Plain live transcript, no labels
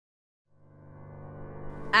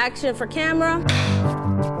Action for camera.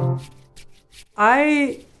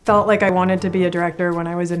 I felt like I wanted to be a director when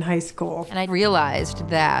I was in high school. And I realized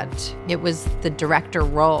that it was the director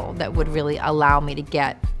role that would really allow me to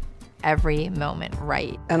get every moment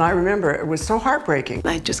right. And I remember it was so heartbreaking.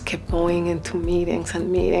 I just kept going into meetings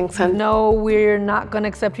and meetings and no, we're not going to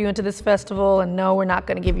accept you into this festival, and no, we're not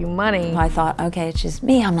going to give you money. I thought, okay, it's just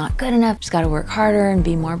me, I'm not good enough, just got to work harder and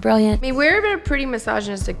be more brilliant. I mean, we're in a pretty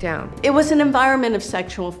misogynistic town. It was an environment of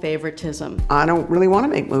sexual favoritism. I don't really want to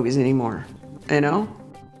make movies anymore, you know?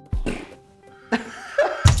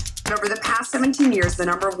 Over the past 17 years, the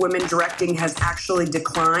number of women directing has actually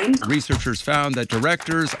declined. Researchers found that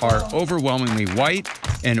directors are overwhelmingly white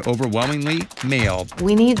and overwhelmingly male.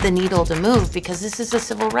 We need the needle to move because this is a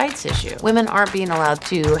civil rights issue. Women aren't being allowed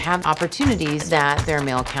to have opportunities that their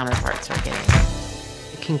male counterparts are getting.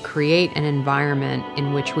 It can create an environment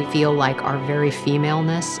in which we feel like our very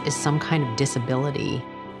femaleness is some kind of disability.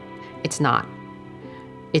 It's not.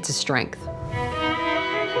 It's a strength.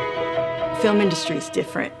 Film industry is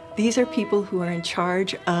different. These are people who are in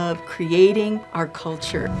charge of creating our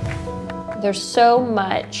culture. There's so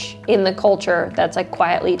much in the culture that's like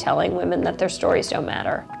quietly telling women that their stories don't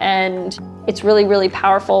matter. And it's really, really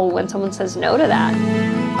powerful when someone says no to that.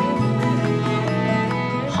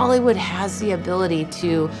 Hollywood has the ability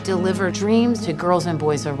to deliver dreams to girls and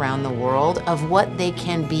boys around the world of what they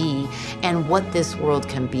can be and what this world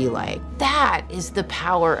can be like. That is the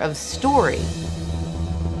power of story.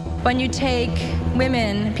 When you take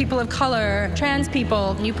women, people of color, trans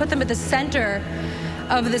people, and you put them at the center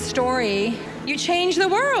of the story, you change the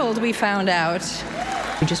world, we found out.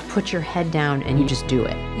 You just put your head down and you just do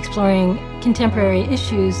it. Exploring contemporary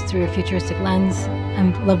issues through a futuristic lens, I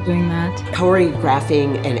love doing that.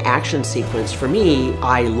 Choreographing an action sequence, for me,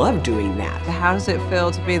 I love doing that. How does it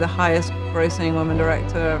feel to be the highest grossing woman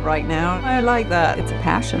director right now? I like that. It's a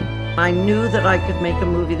passion. I knew that I could make a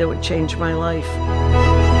movie that would change my life.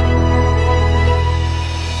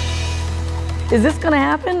 Is this gonna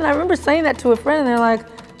happen? And I remember saying that to a friend, and they're like,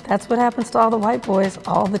 that's what happens to all the white boys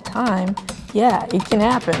all the time. Yeah, it can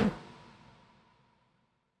happen.